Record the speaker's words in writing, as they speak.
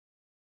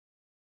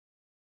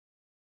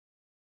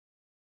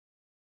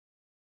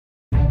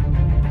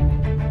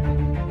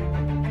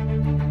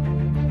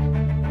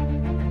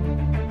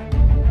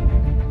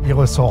il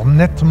ressort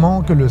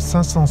nettement que le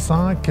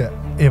 505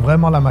 est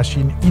vraiment la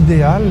machine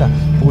idéale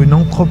pour une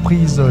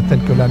entreprise telle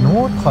que la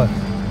nôtre.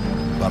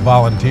 I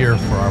volunteer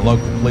for our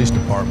local police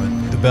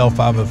department. The Bell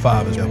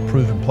 505 is a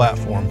proven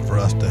platform for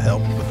us to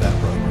help with that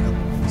program.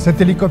 Cet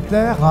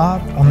hélicoptère a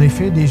en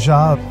effet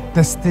déjà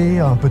testé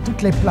un peu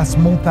toutes les places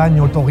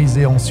montagnes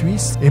autorisées en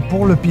Suisse et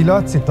pour le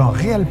pilote, c'est un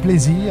réel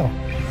plaisir.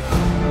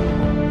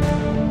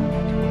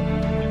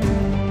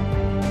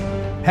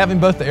 Having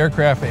both the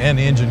aircraft and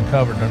the engine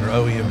covered under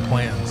OEM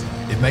plans,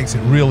 it makes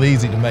it real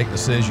easy to make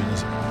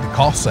decisions. The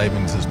cost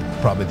savings is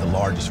probably the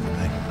largest for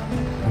me.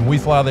 When we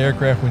fly the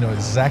aircraft, we know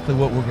exactly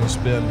what we're going to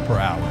spend per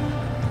hour.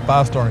 The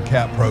 5-star and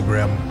CAP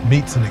program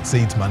meets and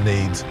exceeds my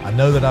needs. I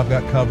know that I've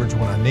got coverage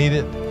when I need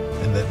it,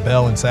 and that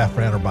Bell and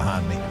Safran are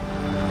behind me.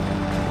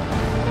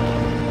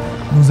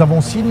 Nous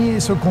avons signé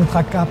ce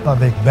contrat CAP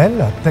avec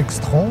Bell,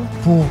 Textron,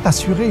 pour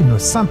assurer une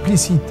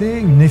simplicité,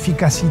 une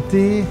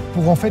efficacité,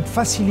 pour en fait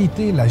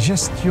faciliter la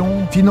gestion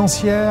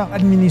financière,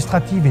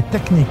 administrative et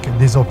technique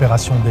des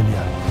opérations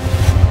d'héliade.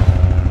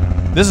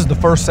 This is the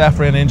first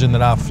Safran engine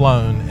that I've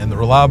flown, and the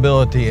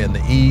reliability and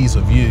the ease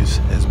of use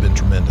has been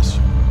tremendous.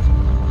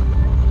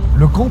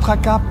 Le contrat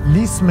CAP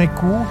lisse mes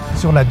coûts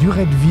sur la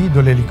durée de vie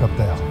de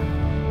l'hélicoptère.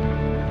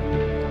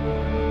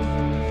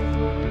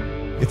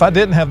 If I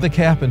didn't have the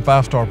CAP and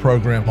 5-star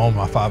program on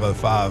my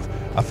 505,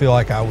 I feel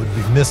like I would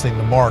be missing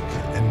the mark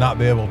and not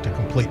be able to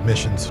complete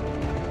missions.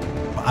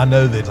 I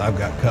know that I've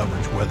got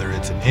coverage, whether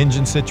it's an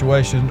engine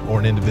situation or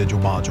an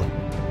individual module.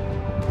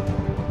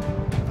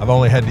 I've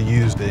only had to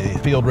use the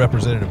field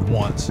representative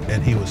once,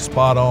 and he was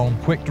spot on,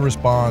 quick to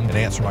respond and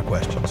answer my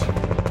questions.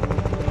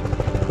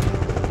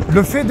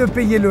 Le fait de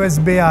payer le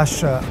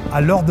SBH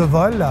à l'heure de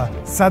vol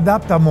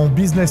s'adapte à mon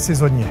business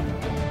saisonnier.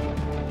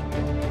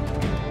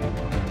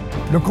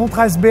 Le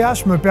contrat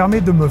SBH me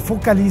permet de me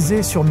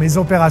focaliser sur mes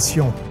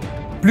opérations,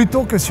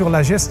 plutôt que sur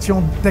la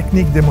gestion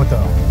technique des moteurs.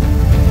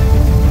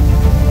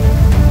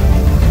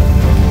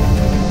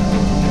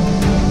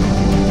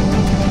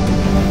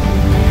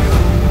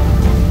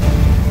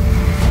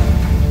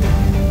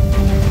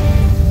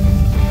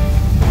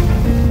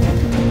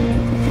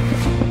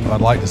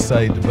 I'd like to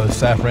say to both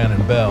Safran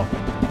and Bell,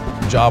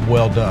 job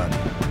well done.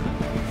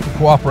 The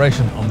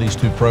cooperation on these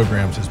two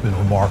programs has been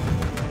remarkable.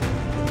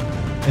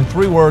 In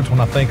 3 words, when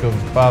I think of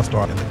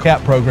 5-star and the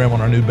CAP program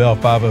on our new Bell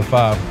 505,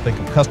 I think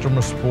of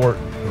customer support,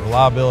 the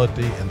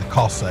reliability, and the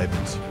cost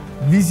savings.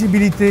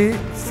 Visibilité,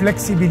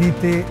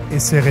 flexibilité et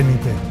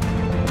sérénité.